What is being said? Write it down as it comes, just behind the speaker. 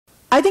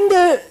I think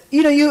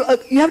you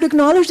have to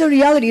acknowledge the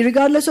reality,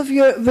 regardless of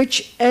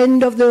which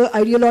end of the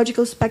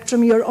ideological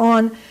spectrum you're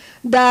on,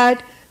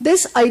 that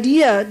this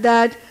idea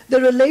that the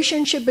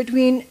relationship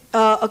between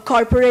a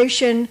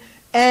corporation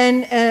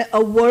and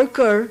a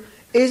worker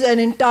is an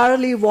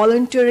entirely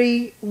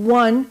voluntary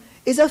one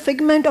is a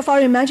figment of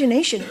our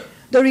imagination.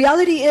 The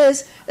reality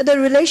is that the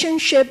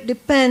relationship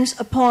depends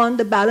upon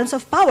the balance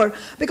of power.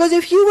 Because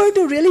if you were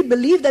to really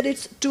believe that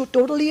it's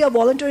totally a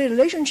voluntary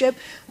relationship,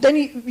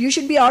 then you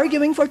should be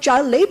arguing for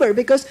child labor,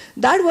 because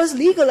that was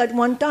legal at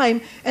one time,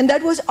 and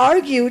that was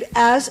argued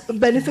as a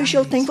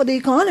beneficial thing for the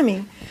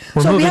economy.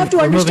 So we have to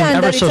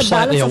understand that it's a balance of power.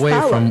 We're moving ever so slightly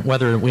away from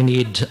whether we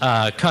need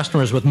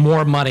customers with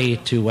more money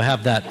to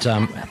have that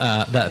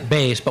that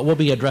base, but we'll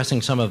be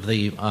addressing some of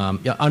the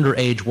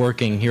underage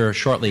working here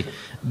shortly.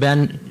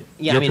 Ben,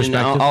 yeah, I mean,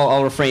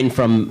 I'll refrain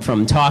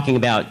from talking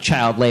about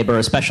child labor,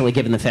 especially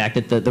given the fact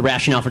that the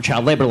rationale for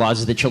child labor laws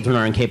is that children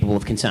are incapable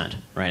of consent,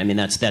 right? I mean,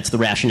 that's the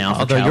rationale for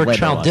child labor laws. Although your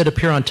child did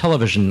appear on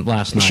television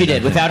last night. She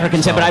did, without her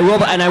consent, but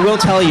I will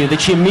tell you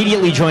that she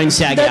immediately joined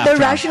SAG-AFTRA. The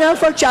rationale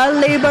for child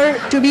labor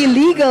to be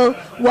legal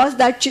was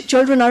that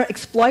children are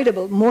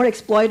exploitable, more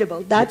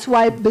exploitable. That's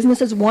why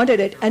businesses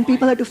wanted it, and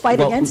people had to fight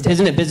against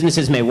it.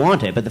 Businesses may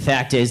want it, but the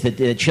fact is that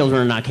the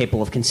children are not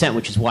capable of consent,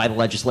 which is why the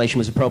legislation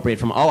was appropriate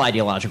from all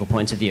ideological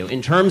points of view.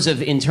 In terms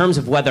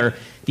of whether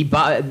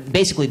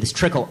basically this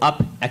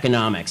trickle-up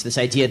economics, this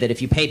idea that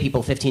if you pay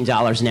people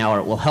 $15 an hour,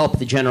 it will help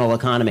the general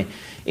economy,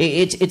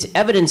 it's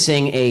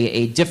evidencing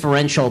a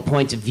differential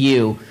point of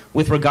view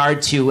with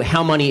regard to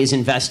how money is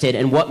invested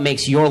and what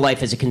makes your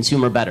life as a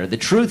consumer better. The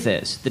truth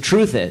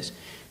is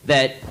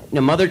that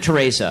Mother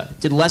Teresa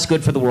did less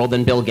good for the world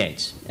than Bill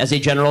Gates, as a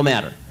general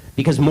matter.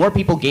 Because more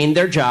people gained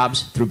their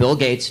jobs through Bill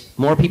Gates,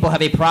 more people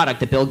have a product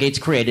that Bill Gates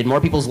created, more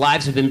people's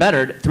lives have been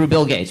bettered through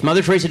Bill Gates.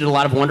 Mother Teresa did a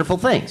lot of wonderful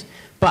things.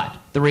 But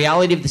the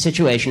reality of the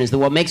situation is that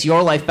what makes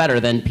your life better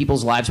than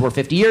people's lives were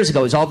 50 years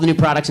ago is all the new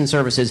products and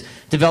services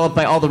developed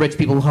by all the rich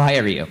people who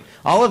hire you.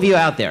 All of you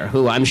out there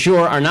who I'm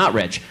sure are not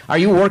rich, are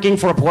you working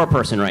for a poor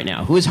person right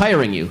now? Who is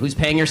hiring you? Who's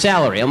paying your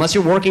salary? Unless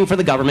you're working for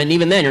the government, and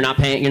even then you're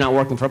not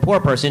working for a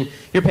poor person,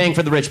 you're paying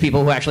for the rich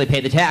people who actually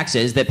pay the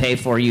taxes that pay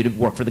for you to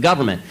work for the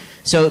government.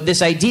 So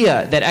this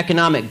idea that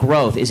economic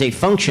growth is a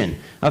function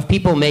of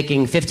people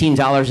making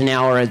 $15 an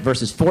hour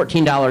versus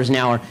 $14 an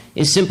hour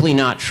is simply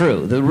not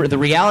true. The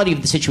reality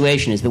of the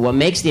situation is that what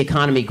makes the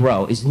economy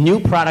grow is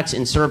new products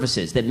and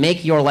services that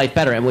make your life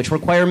better and which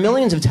require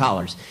millions of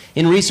dollars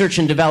in research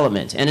and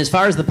development. And as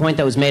far as the point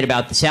that was made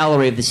about the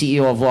salary of the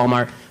CEO of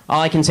Walmart, all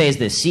I can say is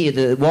this.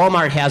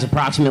 Walmart has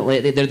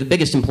approximately, they're the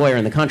biggest employer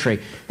in the country.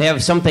 They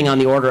have something on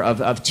the order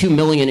of 2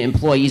 million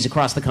employees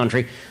across the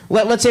country.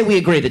 Let's say we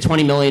agree that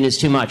 20 million is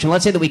too much. And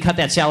let's say that we cut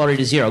that salary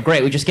to zero.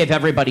 Great, we just gave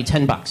everybody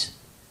 $10,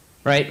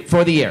 right,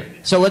 for the year.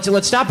 So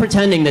let's stop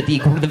pretending that the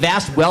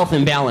vast wealth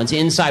imbalance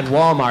inside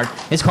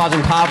Walmart is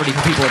causing poverty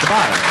for people at the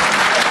bottom.